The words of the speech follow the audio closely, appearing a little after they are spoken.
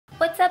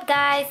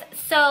guys,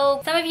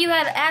 so some of you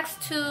had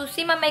asked to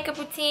see my makeup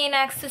routine,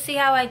 asked to see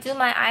how I do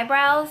my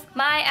eyebrows.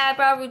 My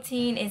eyebrow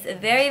routine is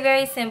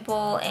very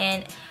simple,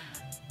 and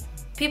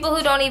people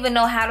who don't even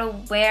know how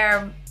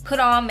to put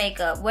on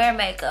makeup, wear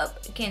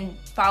makeup can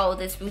follow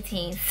this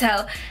routine.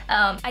 So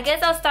I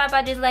guess I'll start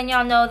by just letting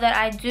y'all know that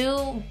I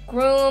do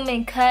groom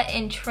and cut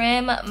and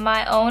trim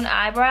my own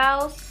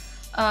eyebrows.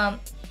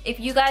 If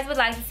you guys would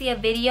like to see a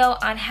video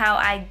on how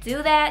I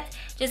do that,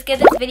 just give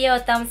this video a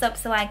thumbs up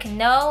so I can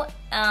know,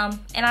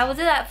 and I will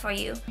do that for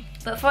you.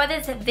 But for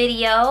this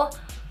video,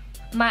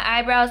 my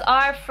eyebrows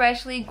are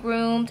freshly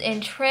groomed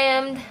and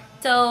trimmed.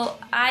 So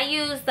I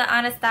use the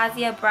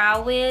Anastasia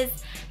Brow Wiz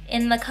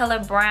in the color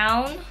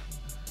brown.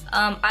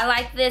 I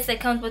like this. It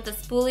comes with a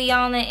spoolie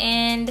on the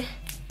end,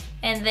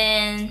 and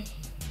then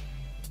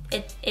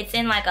it's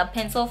in like a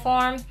pencil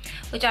form,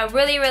 which I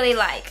really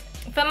like.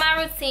 For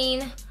my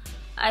routine,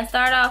 I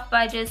start off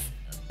by just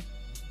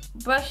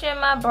brushing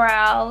my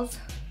brows.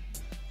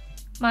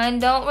 Mine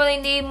don't really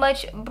need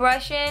much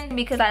brushing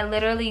because I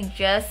literally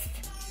just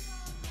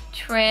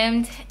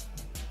trimmed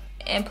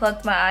and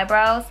plucked my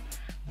eyebrows,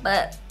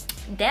 but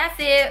that's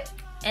it.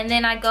 And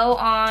then I go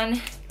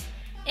on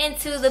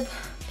into the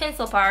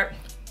pencil part,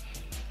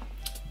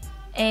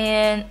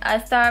 and I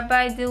start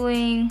by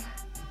doing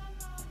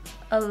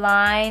a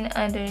line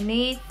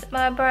underneath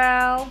my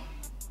brow,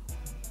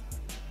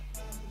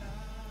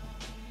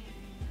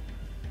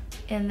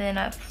 and then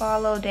I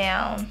follow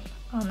down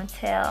on the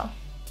tail.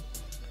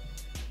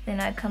 Then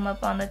I come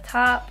up on the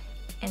top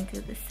and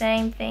do the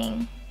same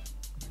thing.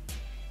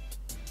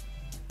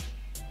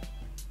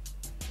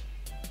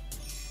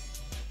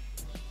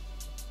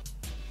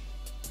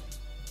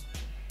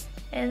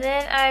 And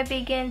then I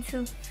begin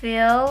to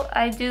fill.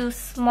 I do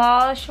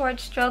small short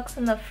strokes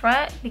in the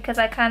front because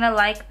I kind of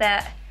like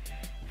that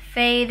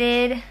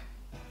faded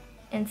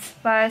and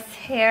sparse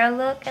hair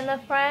look in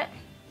the front.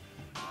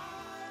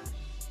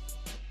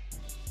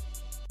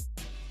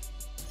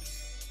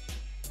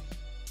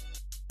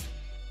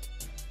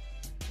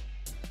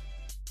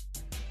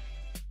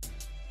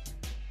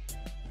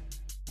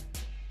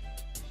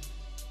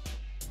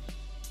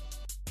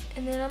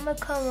 And then I'm gonna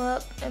come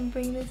up and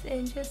bring this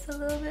in just a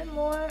little bit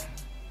more.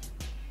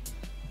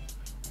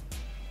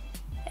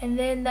 And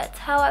then that's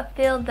how I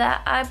filled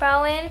that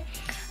eyebrow in.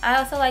 I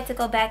also like to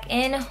go back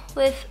in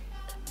with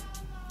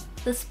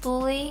the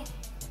spoolie.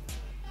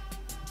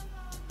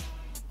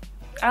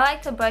 I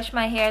like to brush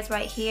my hairs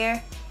right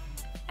here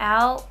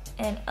out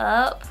and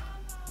up.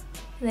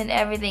 And then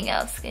everything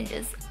else can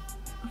just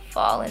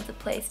fall into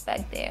place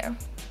back there.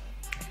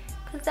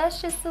 Because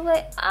that's just the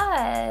way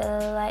I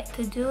like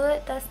to do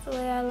it. That's the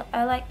way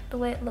I like the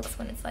way it looks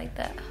when it's like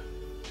that.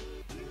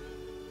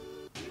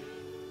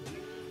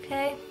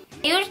 Okay.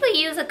 I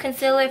usually use a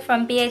concealer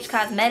from BH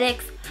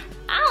Cosmetics.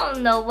 I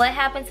don't know what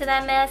happened to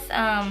that mess.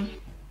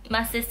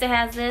 My sister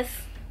has this,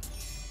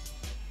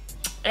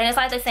 and it's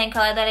like the same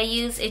color that I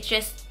use. It's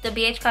just the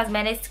BH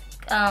Cosmetics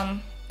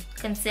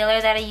concealer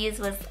that I used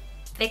was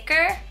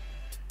thicker.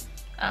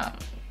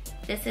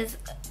 This is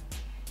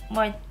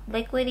more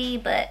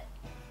liquidy, but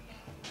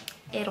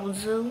it'll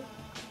do.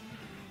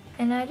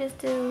 And I just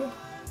do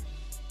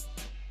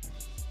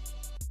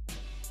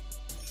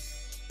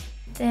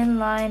thin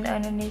line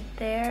underneath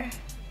there,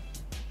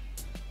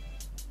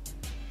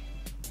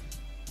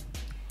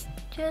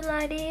 just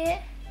like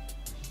that.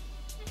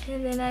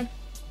 And then I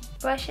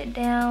brush it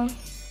down.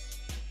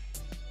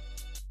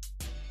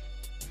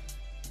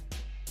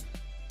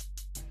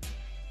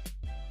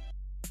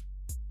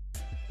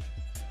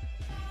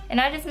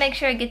 And I just make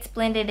sure it gets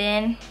blended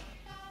in.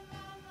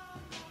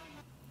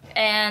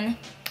 And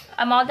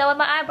I'm all done with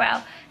my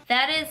eyebrow.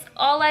 That is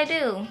all I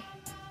do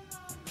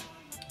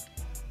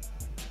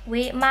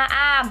with my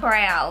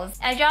eyebrows.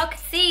 As y'all can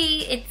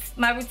see,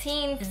 my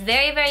routine is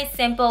very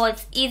simple.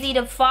 It's easy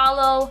to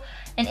follow,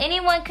 and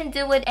anyone can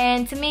do it,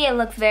 and to me it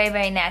looks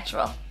very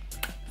natural.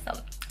 So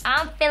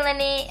I'm feeling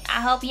it. I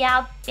hope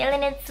y'all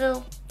feeling it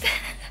too.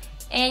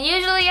 And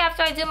usually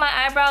after I do my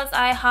eyebrows,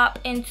 I hop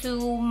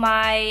into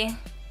my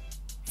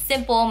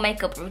simple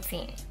makeup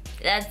routine.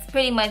 That's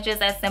pretty much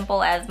just as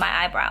simple as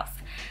my eyebrows.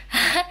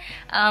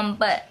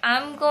 But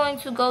I'm going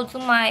to go to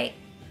my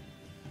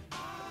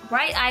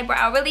right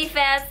eyebrow really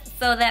fast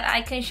so that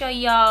I can show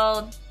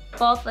y'all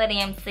both of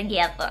them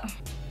together.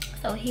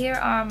 So here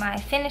are my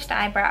finished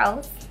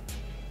eyebrows.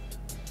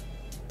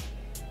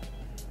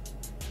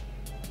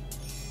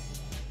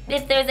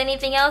 If there's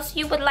anything else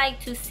you would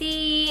like to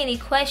see, any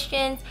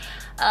questions,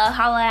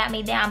 holler at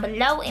me down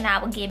below and I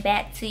will get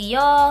back to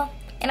y'all.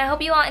 And I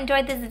hope you all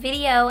enjoyed this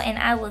video, and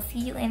I will see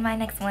you in my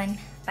next one.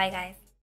 Bye guys.